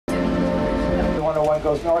I-101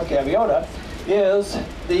 goes north, Gaviota, is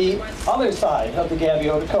the other side of the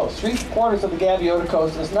Gaviota Coast. 3/4 of the Gaviota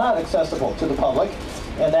Coast is not accessible to the public,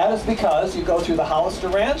 and that is because you go through the Hollister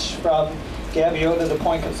Ranch from Gaviota to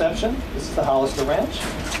Point Conception. This is the Hollister Ranch.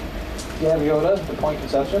 Gaviota to Point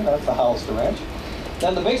Conception, that's the Hollister Ranch.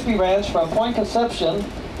 Then the Bixby Ranch from Point Conception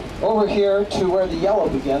over here to where the yellow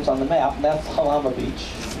begins on the map, and that's Halama Beach.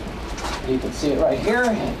 You can see it right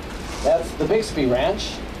here. That's the Bixby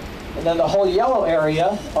Ranch. And then the whole yellow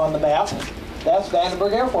area on the map, that's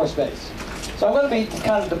Vandenberg Air Force Base. So I'm going to be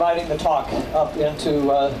kind of dividing the talk up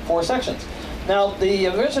into 4 sections. Now, the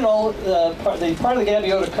original, the part of the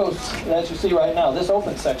Gaviota Coast that you see right now, this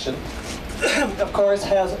open section, of course,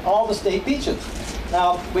 has all the state beaches.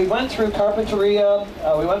 Now, we went through Carpinteria,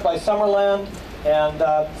 we went by Summerland and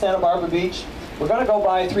Santa Barbara Beach. We're going to go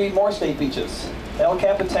by 3 more state beaches: El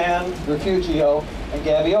Capitan, Refugio, and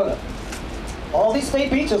Gaviota. All these state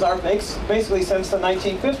beaches are basically since the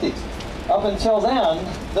 1950s. Up until then,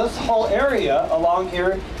 this whole area along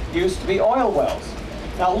here used to be oil wells.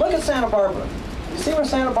 Now look at Santa Barbara. You see where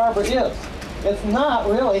Santa Barbara is? It's not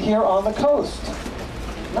really here on the coast.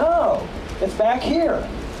 No, it's back here.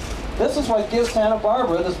 This is what gives Santa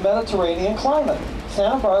Barbara this Mediterranean climate.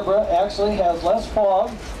 Santa Barbara actually has less fog,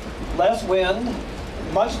 less wind,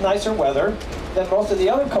 much nicer weather than most of the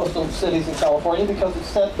other coastal cities in California because it's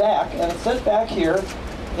set back, and it's set back here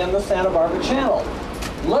in the Santa Barbara Channel.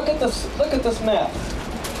 Look at this map.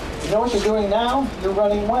 You know what you're doing now? You're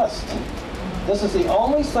running west. This is the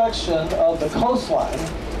only section of the coastline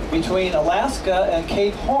between Alaska and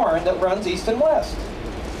Cape Horn that runs east and west,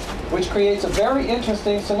 which creates a very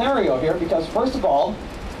interesting scenario here because, first of all,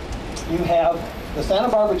 you have the Santa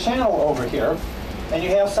Barbara Channel over here, and you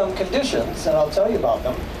have some conditions, and I'll tell you about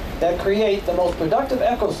them, that create the most productive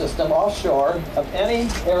ecosystem offshore of any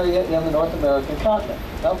area in the North American continent.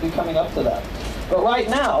 I'll be coming up to that. But right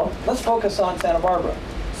now, let's focus on Santa Barbara.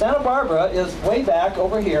 Santa Barbara is way back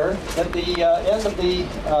over here at the end of the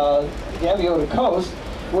Gaviota Coast,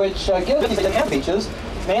 which gives these the beaches,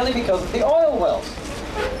 mainly because of the oil wells.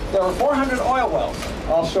 There were 400 oil wells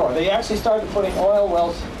offshore. They actually started putting oil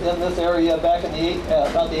wells in this area back in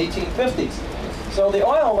about the 1850s. So the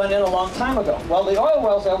oil went in a long time ago. Well, the oil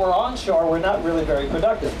wells that were onshore were not really very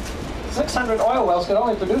productive. 600 oil wells could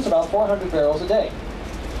only produce about 400 barrels a day.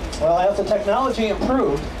 Well, as the technology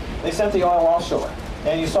improved, they sent the oil offshore.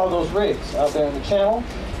 And you saw those rigs out there in the channel.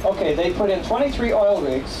 Okay, they put in 23 oil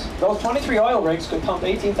rigs. Those 23 oil rigs could pump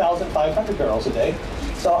 18,500 barrels a day.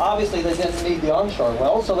 So obviously they didn't need the onshore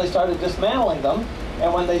wells, so they started dismantling them.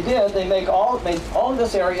 And when they did, they made all of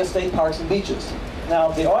this area state parks and beaches. Now,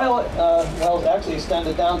 the oil wells actually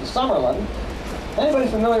extended down to Summerland. Anybody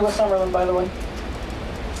familiar with Summerland, by the way?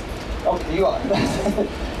 Okay, you are.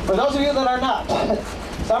 For those of you that are not,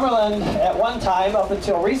 Summerland, at one time, up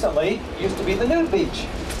until recently, used to be the nude beach.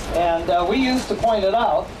 And we used to point it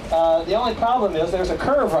out. The only problem is there's a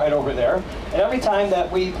curve right over there. And every time that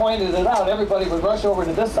we pointed it out, everybody would rush over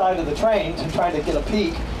to this side of the train to try to get a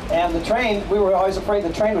peek. And the train, we were always afraid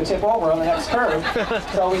the train would tip over on the next curve.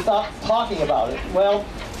 So we stopped talking about it. Well,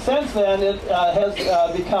 since then, it has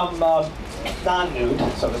become non-nude,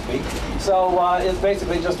 so to speak. So it's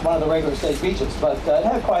basically just one of the regular state beaches. But it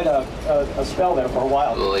had quite a spell there for a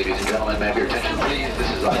while. Ladies and gentlemen, may I have your attention, please?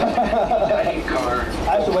 This is a dining car.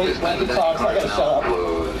 I have to wait when he talks. I gotta shut up.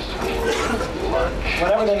 Closed for lunch.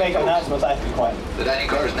 Whenever they make announcements, I have to be quiet. The dining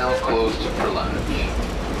car is now closed for lunch.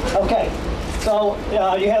 Okay, so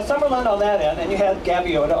you had Summerland on that end, and you had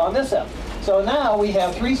Gaviota on this end. So now we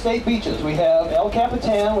have 3 state beaches. We have El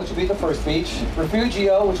Capitan, which will be the first beach,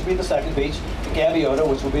 Refugio, which will be the second beach, and Gaviota,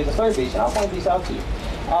 which will be the third beach. And I'll point these out to you.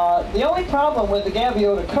 The only problem with the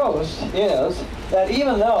Gaviota Coast is that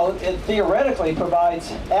even though it theoretically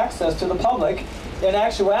provides access to the public, in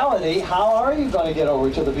actuality, how are you going to get over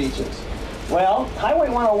to the beaches? Well, Highway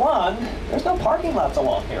 101, there's no parking lots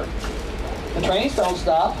along here. The trains don't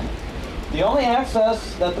stop. The only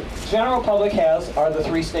access that the general public has are the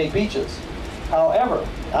 3 state beaches. However,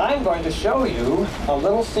 I'm going to show you a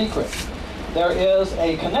little secret. There is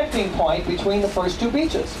a connecting point between the first 2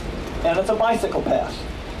 beaches, and it's a bicycle path.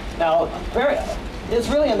 Now, it's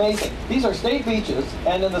really amazing. These are state beaches,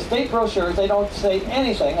 and in the state brochures, they don't say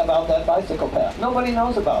anything about that bicycle path. Nobody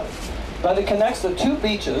knows about it. But it connects the 2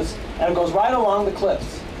 beaches, and it goes right along the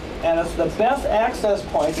cliffs. And it's the best access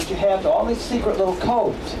point that you have to all these secret little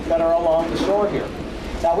coves that are along the shore here.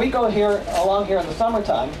 Now, we go along here in the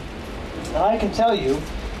summertime, and I can tell you,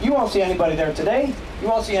 you won't see anybody there today. You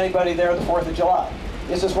won't see anybody there the 4th of July.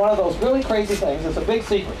 It's just one of those really crazy things. It's a big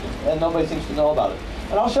secret, and nobody seems to know about it.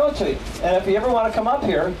 And I'll show it to you. And if you ever want to come up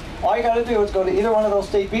here, all you got to do is go to either one of those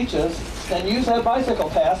state beaches, then use that bicycle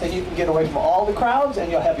path and you can get away from all the crowds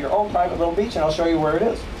and you'll have your own private little beach, and I'll show you where it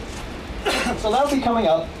is. So that'll be coming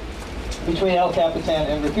up between El Capitan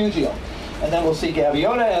and Refugio. And then we'll see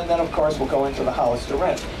Gaviota, and then of course we'll go into the house to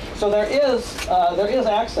rent. So there is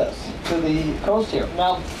access to the coast here.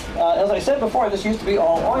 Now, as I said before, this used to be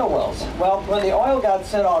all oil wells. Well, when the oil got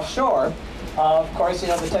sent offshore, of course, you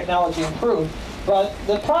know, the technology improved. But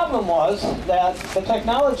the problem was that the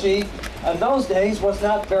technology in those days was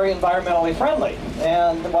not very environmentally friendly.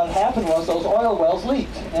 And what happened was those oil wells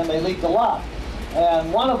leaked, and they leaked a lot.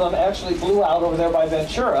 And one of them actually blew out over there by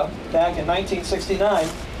Ventura back in 1969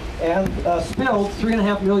 and spilled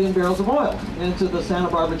 3.5 million barrels of oil into the Santa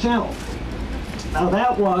Barbara Channel. Now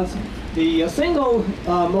that was the single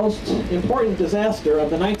most important disaster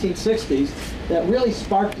of the 1960s that really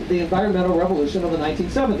sparked the environmental revolution of the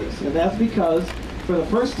 1970s. And that's because for the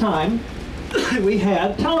first time we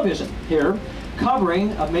had television here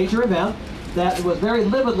covering a major event that was very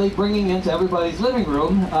lividly bringing into everybody's living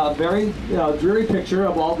room a very dreary picture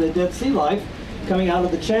of all the dead sea life coming out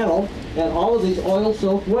of the channel and all of these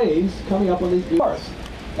oil-soaked waves coming up on these shores.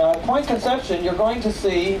 Now at Point Conception, you're going to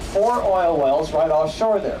see 4 oil wells right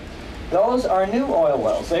offshore there. Those are new oil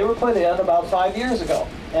wells. They were put in about 5 years ago.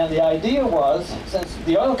 And the idea was, since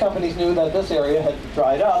the oil companies knew that this area had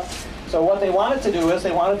dried up, so what they wanted to do is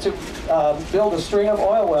they wanted to build a string of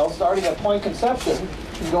oil wells starting at Point Conception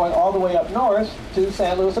and going all the way up north to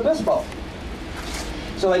San Luis Obispo.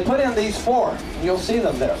 So they put in these 4. You'll see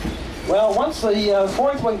them there. Well, once the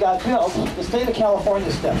 4th one got built, the state of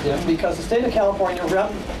California stepped in because the state of California,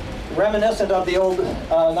 reminiscent of the old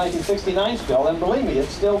 1969 spill, and believe me,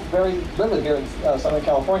 it's still very vivid here in Southern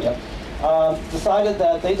California, decided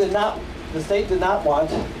that the state did not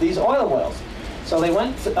want these oil wells. So they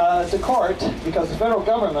went to court because the federal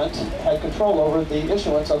government had control over the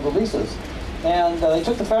issuance of the leases. And they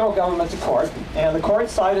took the federal government to court, and the court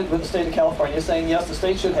sided with the state of California, saying yes, the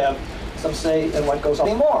state should have some say in what goes on.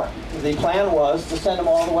 Anymore. The plan was to send them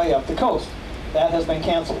all the way up the coast. That has been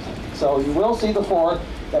canceled. So you will see the 4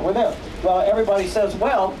 that were there. Well, everybody says,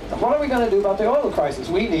 well, what are we going to do about the oil crisis?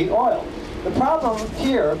 We need oil. The problem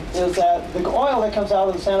here is that the oil that comes out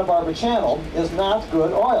of the Santa Barbara Channel is not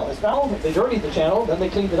good oil. It's not, they dirtied the channel, then they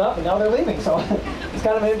cleaned it up, and now they're leaving. So it's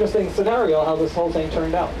kind of an interesting scenario how this whole thing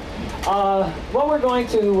turned out. What we're going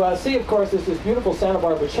to see, of course, is this beautiful Santa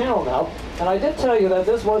Barbara Channel now. And I did tell you that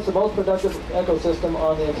this was the most productive ecosystem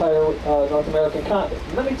on the entire North American continent.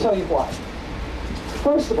 And let me tell you why.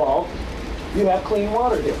 First of all, you have clean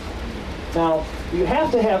water here. Now, you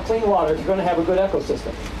have to have clean water if you're going to have a good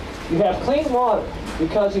ecosystem. You have clean water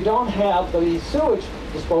because you don't have the sewage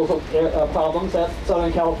disposal problems that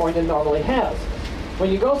Southern California normally has.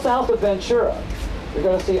 When you go south of Ventura, you're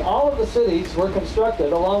going to see all of the cities were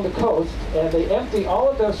constructed along the coast, and they empty all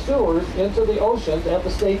of their sewers into the oceans at the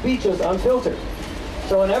state beaches unfiltered.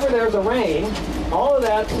 So whenever there's a rain, all of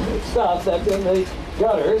that stuff that's in the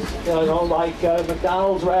gutters, you know, like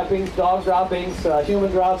McDonald's wrappings, dog droppings,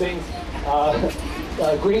 human droppings,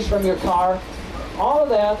 grease from your car, all of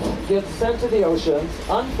that gets sent to the oceans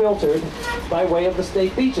unfiltered by way of the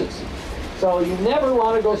state beaches. So you never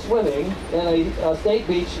want to go swimming in a state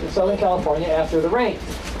beach in Southern California after the rain.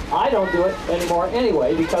 I don't do it anymore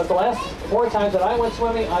anyway, because the last 4 times that I went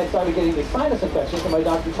swimming, I started getting these sinus infections, and my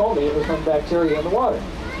doctor told me it was from bacteria in the water.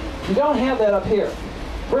 You don't have that up here.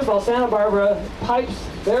 First of all, Santa Barbara pipes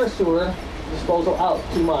their sewer disposal out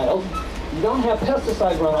 2 miles. You don't have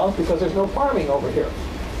pesticide runoff because there's no farming over here.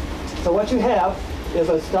 So what you have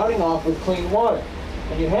is starting off with clean water.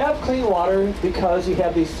 And you have clean water because you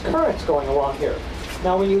have these currents going along here.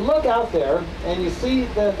 Now when you look out there and you see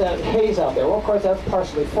that haze out there, well, of course that's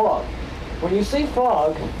partially fog. When you see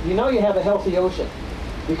fog, you know you have a healthy ocean.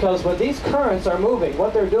 Because when these currents are moving,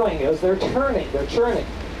 what they're doing is they're churning.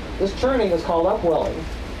 This churning is called upwelling.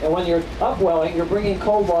 And when you're upwelling, you're bringing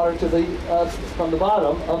cold water to from the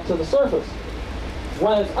bottom up to the surface.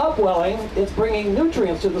 When it's upwelling, it's bringing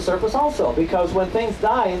nutrients to the surface also, because when things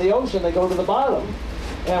die in the ocean, they go to the bottom.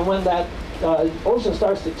 And when that ocean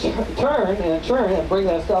starts to turn and churn and bring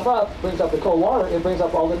that stuff up, brings up the cold water, it brings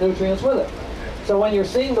up all the nutrients with it. So when you're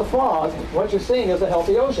seeing the fog, what you're seeing is a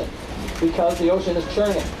healthy ocean, because the ocean is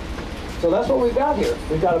churning. So that's what we've got here.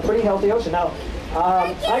 We've got a pretty healthy ocean. Now,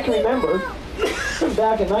 I can remember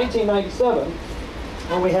back in 1997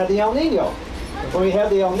 when we had the El Nino. When we had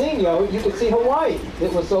the El Nino, you could see Hawaii.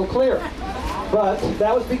 It was so clear. But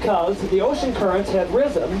that was because the ocean currents had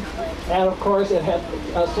risen, and of course it had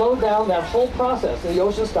slowed down that whole process. The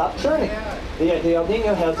ocean stopped churning. The El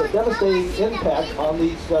Nino has a devastating impact on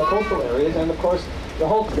these coastal areas, and of course the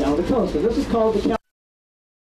whole down the coast. And this is called the